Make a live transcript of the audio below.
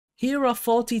Here are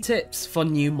 40 tips for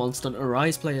new Monster Hunter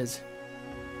Rise players.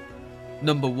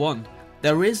 Number 1.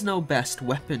 There is no best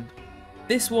weapon.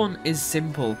 This one is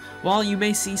simple. While you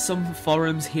may see some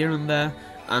forums here and there,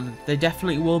 and they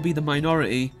definitely will be the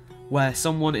minority, where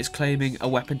someone is claiming a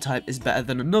weapon type is better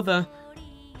than another,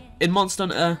 in Monster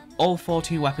Hunter, all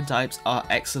 14 weapon types are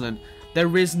excellent.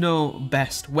 There is no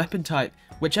best weapon type.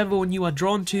 Whichever one you are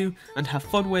drawn to and have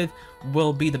fun with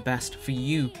will be the best for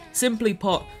you. Simply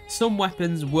put, some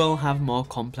weapons will have more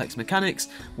complex mechanics,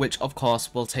 which of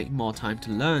course will take more time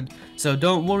to learn. So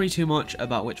don't worry too much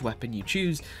about which weapon you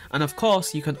choose, and of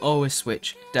course you can always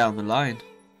switch down the line.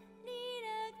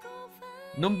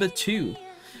 Number 2.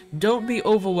 Don't be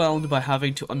overwhelmed by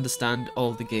having to understand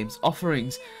all the game's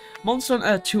offerings. Monster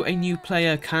Hunter to a new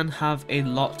player can have a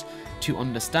lot to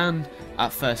understand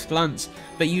at first glance,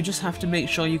 but you just have to make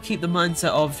sure you keep the mindset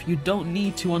of you don't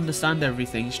need to understand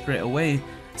everything straight away.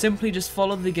 Simply just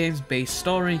follow the game's base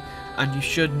story and you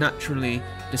should naturally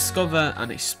discover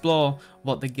and explore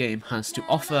what the game has to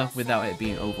offer without it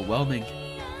being overwhelming.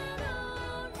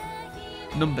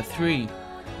 Number 3.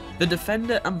 The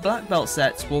Defender and Black Belt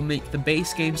sets will make the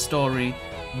base game story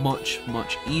much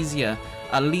easier,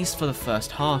 at least for the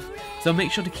first half, so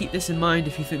make sure to keep this in mind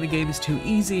if you think the game is too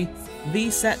easy.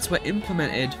 These sets were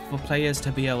implemented for players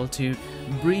to be able to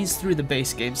breeze through the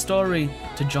base game story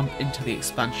to jump into the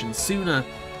expansion sooner,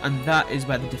 and that is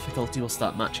where the difficulty will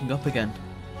start matching up again.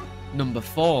 Number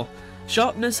 4.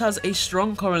 Sharpness has a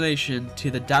strong correlation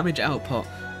to the damage output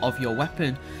of your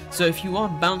weapon, so if you are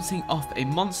bouncing off a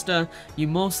monster, you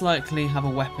most likely have a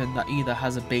weapon that either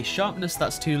has a base sharpness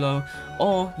that's too low,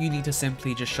 or you need to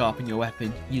simply just sharpen your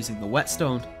weapon using the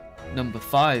whetstone. Number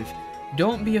 5.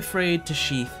 Don't be afraid to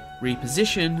sheath,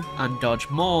 reposition and dodge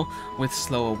more with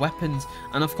slower weapons,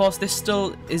 and of course this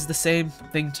still is the same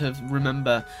thing to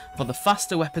remember for the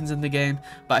faster weapons in the game,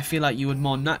 but I feel like you would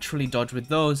more naturally dodge with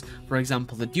those. For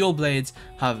example, the dual blades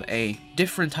have a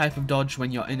different type of dodge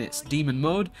when you're in its demon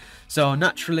mode, so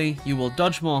naturally you will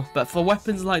dodge more. But for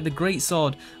weapons like the great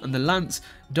sword and the lance,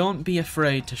 don't be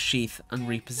afraid to sheath and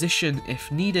reposition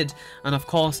if needed, and of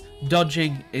course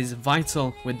dodging is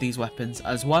vital with these weapons,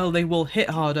 as while they will hit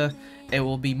harder, it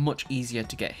will be much easier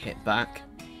to get hit back.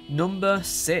 Number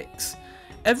 6.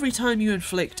 Every time you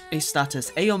inflict a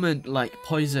status ailment like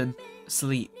poison,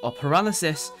 sleep or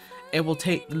paralysis, it will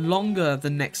take longer the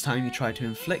next time you try to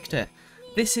inflict it.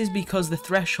 This is because the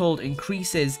threshold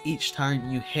increases each time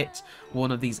you hit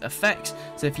one of these effects,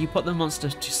 so if you put the monster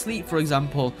to sleep, for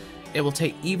example, it will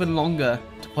take even longer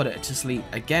to put it to sleep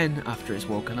again after it's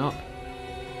woken up.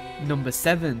 Number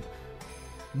 7.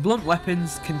 Blunt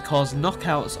weapons can cause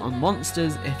knockouts on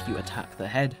monsters if you attack the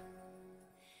head.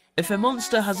 If a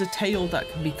monster has a tail that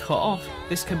can be cut off,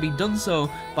 this can be done so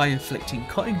by inflicting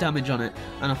cutting damage on it,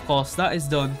 and of course that is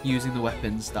done using the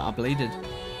weapons that are bladed.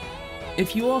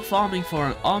 If you are farming for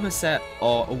an armor set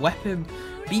or a weapon,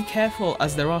 be careful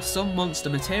as there are some monster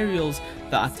materials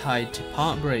that are tied to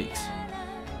part breaks.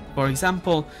 For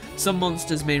example, some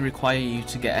monsters may require you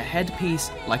to get a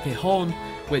headpiece like a horn,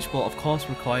 which will of course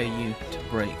require you to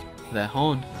break their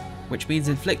horn, which means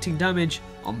inflicting damage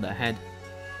on their head.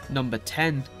 Number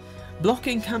 10.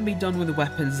 Blocking can be done with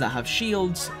weapons that have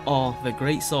shields or the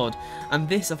greatsword, and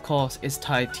this of course is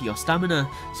tied to your stamina,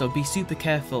 so be super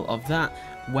careful of that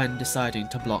when deciding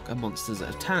to block a monster's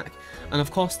attack. And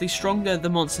of course the stronger the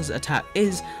monster's attack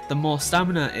is, the more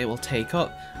stamina it will take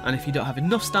up, and if you don't have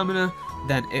enough stamina,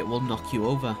 then it will knock you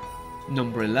over.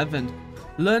 Number 11.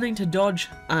 Learning to dodge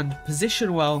and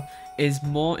position well is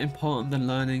more important than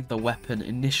learning the weapon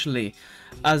initially,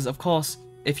 as of course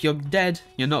if you're dead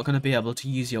you're not going to be able to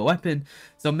use your weapon,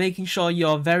 so making sure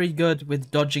you're very good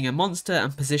with dodging a monster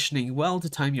and positioning well to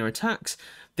time your attacks,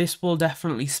 this will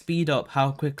definitely speed up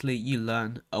how quickly you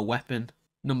learn a weapon.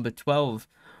 Number 12.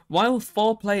 While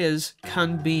 4 players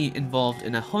can be involved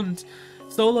in a hunt,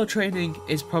 solo training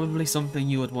is probably something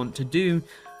you would want to do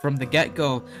from the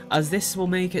get-go, as this will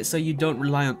make it so you don't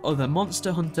rely on other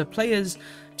Monster Hunter players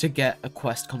to get a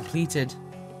quest completed.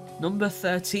 Number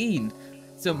 13.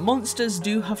 So monsters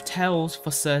do have tails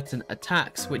for certain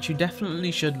attacks, which you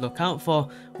definitely should look out for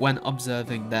when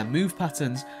observing their move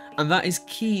patterns, and that is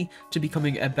key to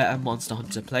becoming a better Monster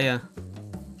Hunter player.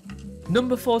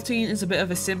 Number 14 is a bit of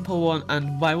a simple one,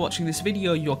 and by watching this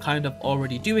video you're kind of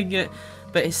already doing it,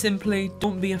 but it's simply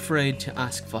don't be afraid to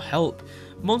ask for help.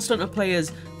 Monster Hunter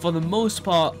players, for the most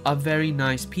part, are very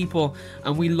nice people,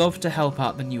 and we love to help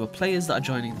out the newer players that are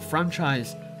joining the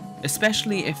franchise,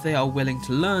 especially if they are willing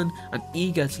to learn and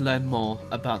eager to learn more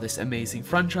about this amazing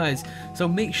franchise, so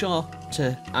make sure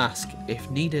to ask if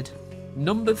needed.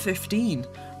 Number 15.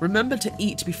 Remember to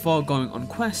eat before going on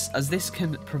quests, as this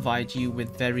can provide you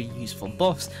with very useful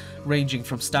buffs, ranging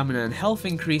from stamina and health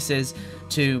increases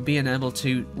to being able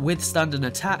to withstand an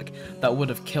attack that would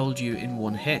have killed you in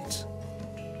one hit.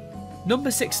 Number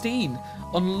 16.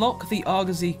 Unlock the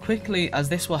Argosy quickly, as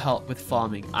this will help with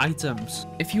farming items.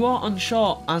 If you are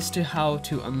unsure as to how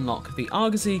to unlock the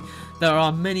Argosy, there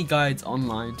are many guides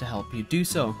online to help you do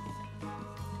so.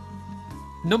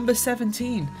 Number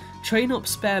 17. Train up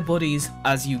spare buddies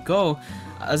as you go,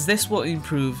 as this will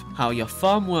improve how your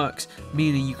farm works,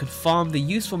 meaning you can farm the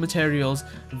useful materials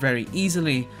very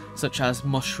easily, such as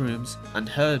mushrooms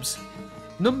and herbs.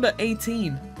 Number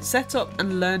 18. Set up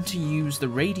and learn to use the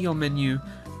radio menu,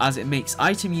 as it makes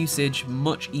item usage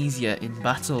much easier in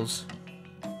battles.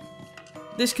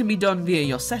 This can be done via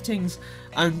your settings,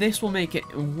 and this will make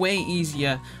it way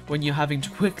easier when you're having to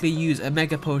quickly use a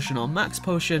mega potion or max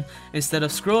potion. Instead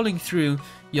of scrolling through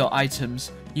your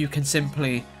items, you can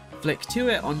simply flick to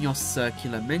it on your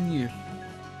circular menu.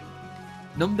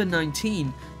 Number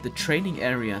 19. The training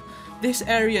area. This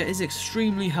area is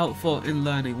extremely helpful in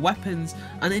learning weapons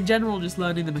and in general just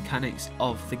learning the mechanics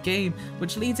of the game,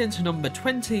 which leads into number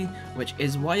 20, which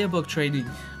is wire bug training,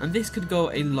 and this could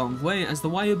go a long way, as the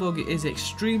wire bug is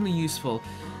extremely useful,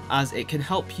 as it can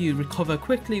help you recover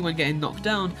quickly when getting knocked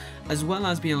down, as well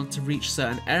as being able to reach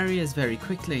certain areas very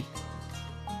quickly.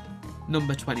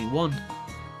 Number 21.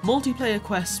 Multiplayer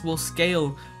quests will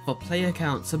scale for player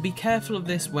count, so be careful of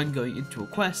this when going into a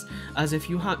quest, as if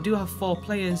you do have 4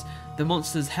 players, the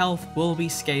monster's health will be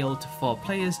scaled to 4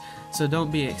 players, so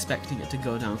don't be expecting it to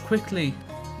go down quickly.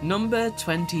 Number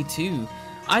 22.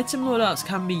 Item loadouts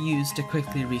can be used to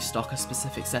quickly restock a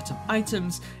specific set of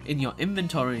items in your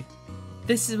inventory.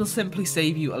 This will simply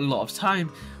save you a lot of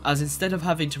time, as instead of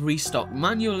having to restock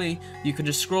manually, you can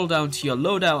just scroll down to your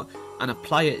loadout and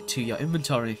apply it to your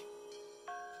inventory.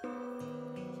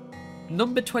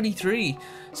 Number 23.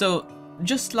 So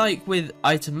just like with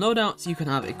item loadouts, you can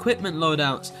have equipment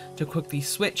loadouts to quickly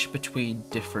switch between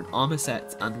different armor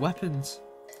sets and weapons.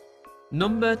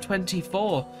 Number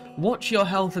 24. Watch your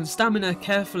health and stamina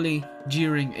carefully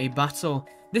during a battle.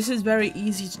 This is very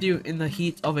easy to do in the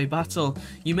heat of a battle.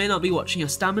 You may not be watching your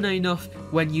stamina enough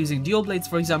when using dual blades,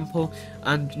 for example,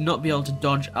 and not be able to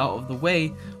dodge out of the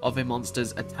way of a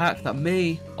monster's attack that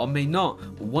may or may not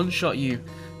one-shot you.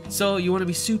 So you want to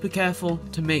be super careful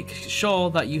to make sure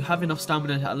that you have enough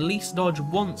stamina to at least dodge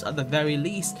once at the very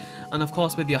least, and of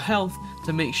course with your health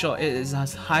to make sure it is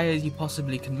as high as you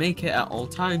possibly can make it at all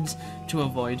times to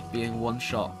avoid being one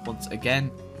shot once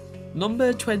again.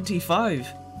 Number 25.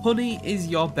 Honey is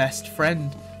your best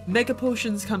friend. Mega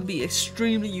potions can be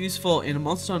extremely useful in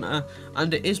Monster Hunter,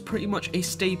 and it is pretty much a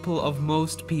staple of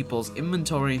most people's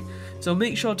inventory, so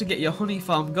make sure to get your honey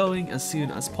farm going as soon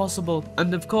as possible.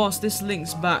 And of course this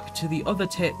links back to the other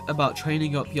tip about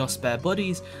training up your spare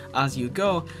buddies as you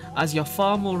go, as your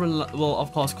farm will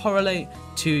of course correlate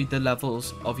to the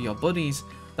levels of your buddies.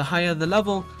 The higher the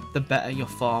level, the better your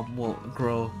farm will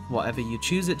grow, whatever you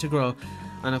choose it to grow.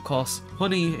 And of course,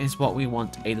 honey is what we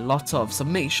want a lot of, so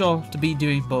make sure to be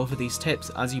doing both of these tips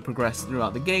as you progress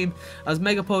throughout the game, as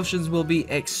mega potions will be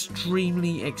extremely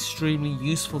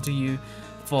useful to you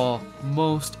for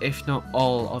most, if not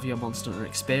all, of your Monster Hunter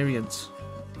experience.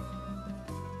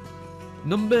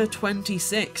 Number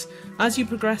 26. As you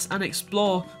progress and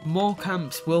explore, more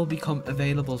camps will become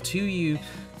available to you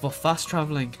for fast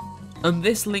travelling. And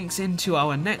this links into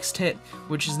our next tip,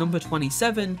 which is number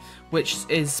 27, which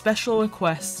is special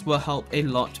requests will help a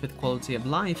lot with quality of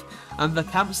life, and the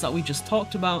camps that we just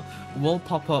talked about will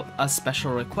pop up as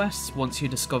special requests once you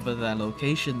discover their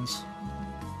locations.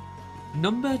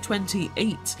 Number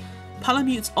 28.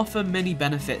 Palamutes offer many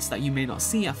benefits that you may not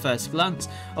see at first glance.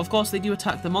 Of course they do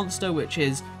attack the monster, which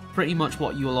is pretty much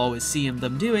what you will always see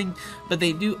them doing, but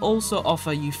they do also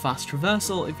offer you fast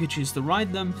traversal if you choose to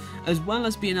ride them, as well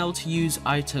as being able to use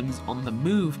items on the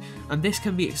move, and this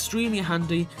can be extremely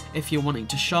handy if you're wanting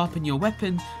to sharpen your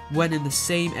weapon when in the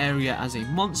same area as a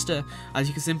monster, as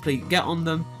you can simply get on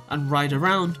them and ride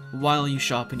around while you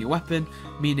sharpen your weapon,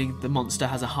 meaning the monster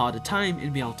has a harder time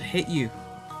in being able to hit you.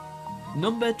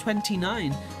 Number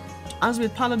 29. As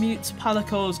with Palamutes,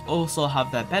 Palicos also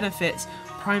have their benefits,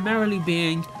 primarily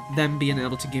being them being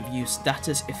able to give you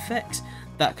status effects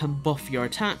that can buff your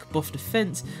attack, buff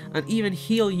defense, and even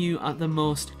heal you at the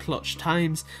most clutch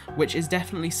times, which is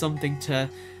definitely something to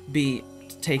be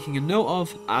taking a note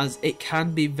of, as it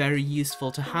can be very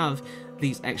useful to have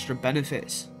these extra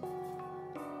benefits.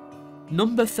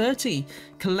 Number 30.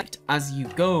 Collect as you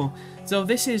go. So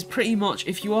this is pretty much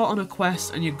if you are on a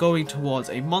quest and you're going towards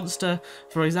a monster,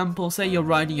 for example, say you're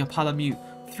riding your Palamute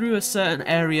through a certain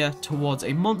area towards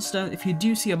a monster, if you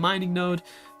do see a mining node,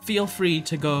 feel free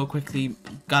to go quickly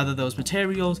gather those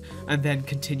materials and then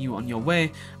continue on your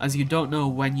way, as you don't know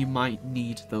when you might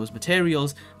need those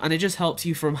materials, and it just helps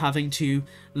you from having to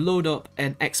load up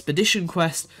an expedition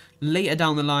quest later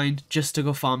down the line just to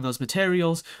go farm those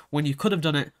materials when you could have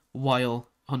done it while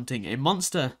hunting a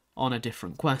monster on a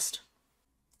different quest.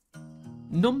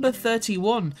 Number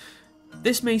 31.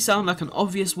 This may sound like an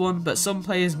obvious one, but some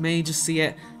players may just see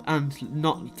it and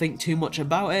not think too much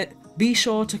about it. Be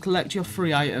sure to collect your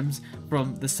free items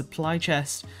from the supply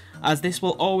chest, as this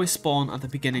will always spawn at the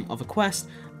beginning of a quest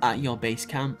at your base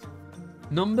camp.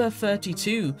 Number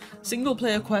 32. Single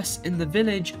player quests in the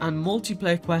village and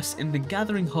multiplayer quests in the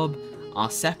gathering hub are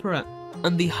separate,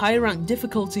 and the high rank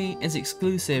difficulty is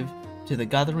exclusive to the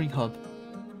gathering hub.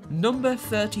 Number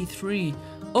 33.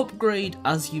 Upgrade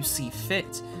as you see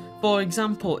fit. For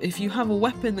example, if you have a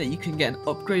weapon that you can get an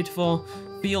upgrade for,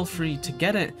 feel free to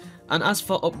get it. And as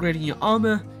for upgrading your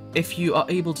armor, if you are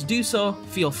able to do so,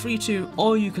 feel free to,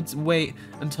 or you could wait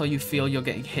until you feel you're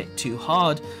getting hit too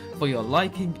hard for your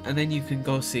liking, and then you can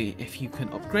go see if you can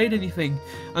upgrade anything.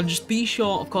 And just be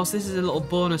sure, of course this is a little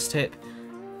bonus tip,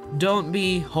 don't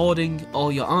be hoarding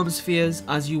all your armor spheres,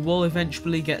 as you will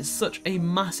eventually get such a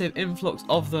massive influx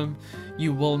of them,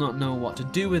 you will not know what to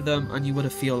do with them, and you would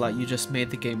feel like you just made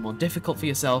the game more difficult for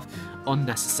yourself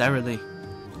unnecessarily.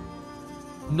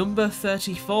 Number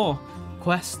 34.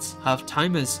 Quests have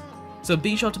timers. So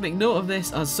be sure to make note of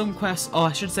this, as some quests, or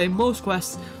I should say most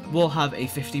quests, will have a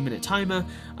 50-minute timer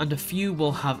and a few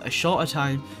will have a shorter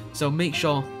time, so make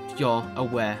sure you're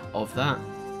aware of that.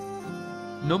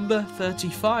 Number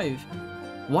 35.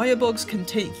 Wire bugs can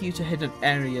take you to hidden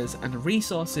areas and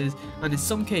resources, and in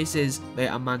some cases they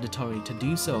are mandatory to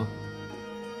do so.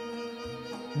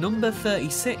 Number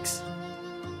 36.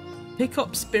 Pick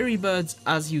up Spiri Birds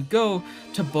as you go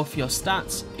to buff your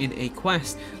stats in a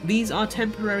quest. These are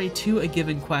temporary to a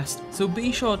given quest, so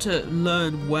be sure to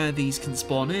learn where these can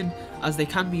spawn in, as they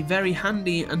can be very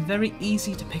handy and very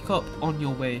easy to pick up on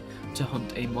your way to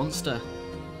hunt a monster.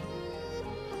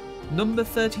 Number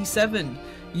 37.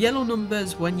 Yellow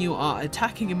numbers when you are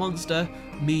attacking a monster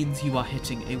means you are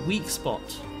hitting a weak spot.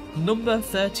 Number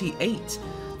 38.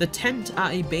 The tent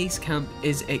at a base camp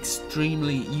is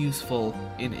extremely useful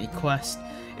in a quest.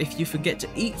 If you forget to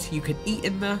eat, you can eat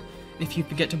in there. If you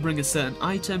forget to bring a certain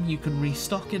item, you can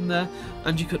restock in there,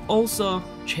 and you can also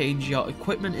change your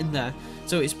equipment in there.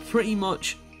 So it's pretty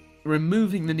much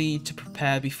removing the need to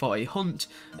prepare before a hunt,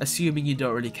 assuming you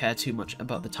don't really care too much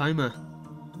about the timer.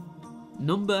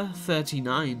 Number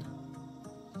 39.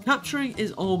 Capturing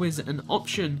is always an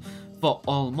option for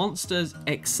all monsters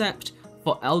except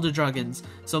for Elder Dragons,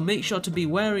 so make sure to be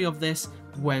wary of this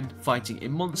when fighting a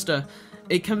monster.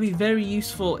 It can be very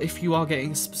useful if you are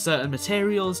getting certain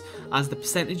materials, as the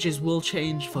percentages will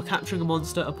change for capturing a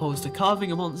monster opposed to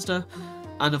carving a monster.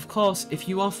 And of course, if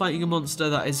you are fighting a monster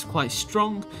that is quite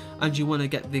strong and you want to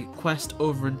get the quest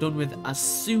over and done with as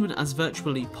soon as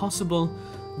virtually possible,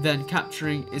 then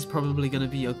capturing is probably going to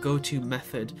be your go-to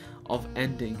method of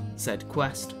ending said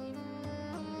quest.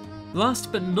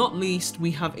 Last but not least,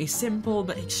 we have a simple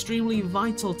but extremely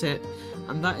vital tip,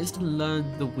 and that is to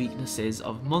learn the weaknesses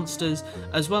of monsters,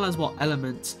 as well as what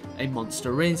element a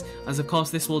monster is, as of course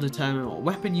this will determine what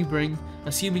weapon you bring,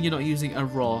 assuming you're not using a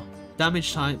raw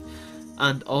damage type,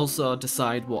 and also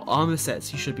decide what armor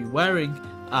sets you should be wearing,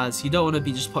 as you don't want to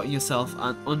be just putting yourself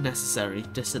at an unnecessary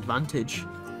disadvantage.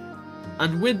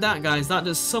 And with that guys, that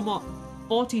does sum up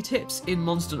 40 tips in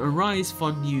Monster Hunter Rise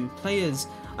for new players.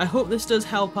 I hope this does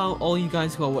help out all you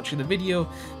guys who are watching the video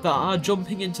that are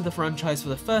jumping into the franchise for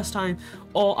the first time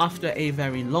or after a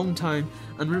very long time,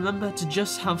 and remember to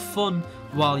just have fun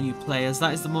while you play, as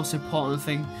that is the most important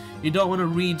thing. You don't want to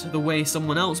read the way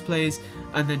someone else plays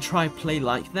and then try play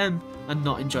like them and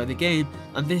not enjoy the game,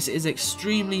 and this is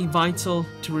extremely vital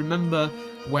to remember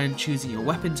when choosing your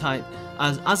weapon type,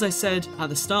 as I said at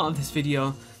the start of this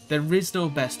video, there is no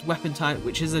best weapon type,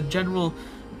 which is a general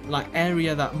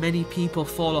area that many people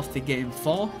fall off the game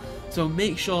for, so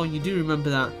make sure you do remember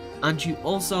that. And you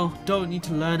also don't need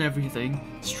to learn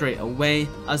everything straight away,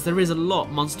 as there is a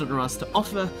lot Monster Hunter has to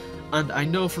offer, and I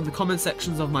know from the comment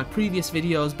sections of my previous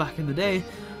videos back in the day,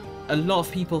 a lot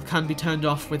of people can be turned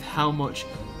off with how much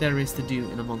there is to do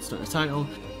in a Monster Hunter title.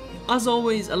 As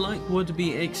always, a like would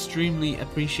be extremely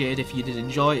appreciated if you did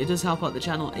enjoy. It does help out the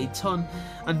channel a ton,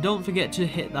 and don't forget to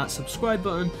hit that subscribe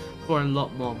button for a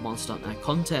lot more Monster Hunter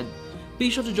content. Be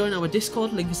sure to join our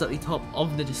Discord, link is at the top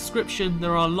of the description.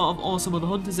 There are a lot of awesome other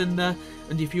hunters in there,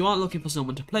 and if you are looking for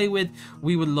someone to play with,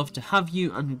 we would love to have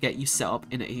you and get you set up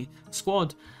in a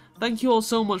squad. Thank you all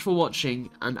so much for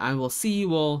watching, and I will see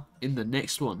you all in the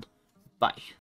next one. Bye.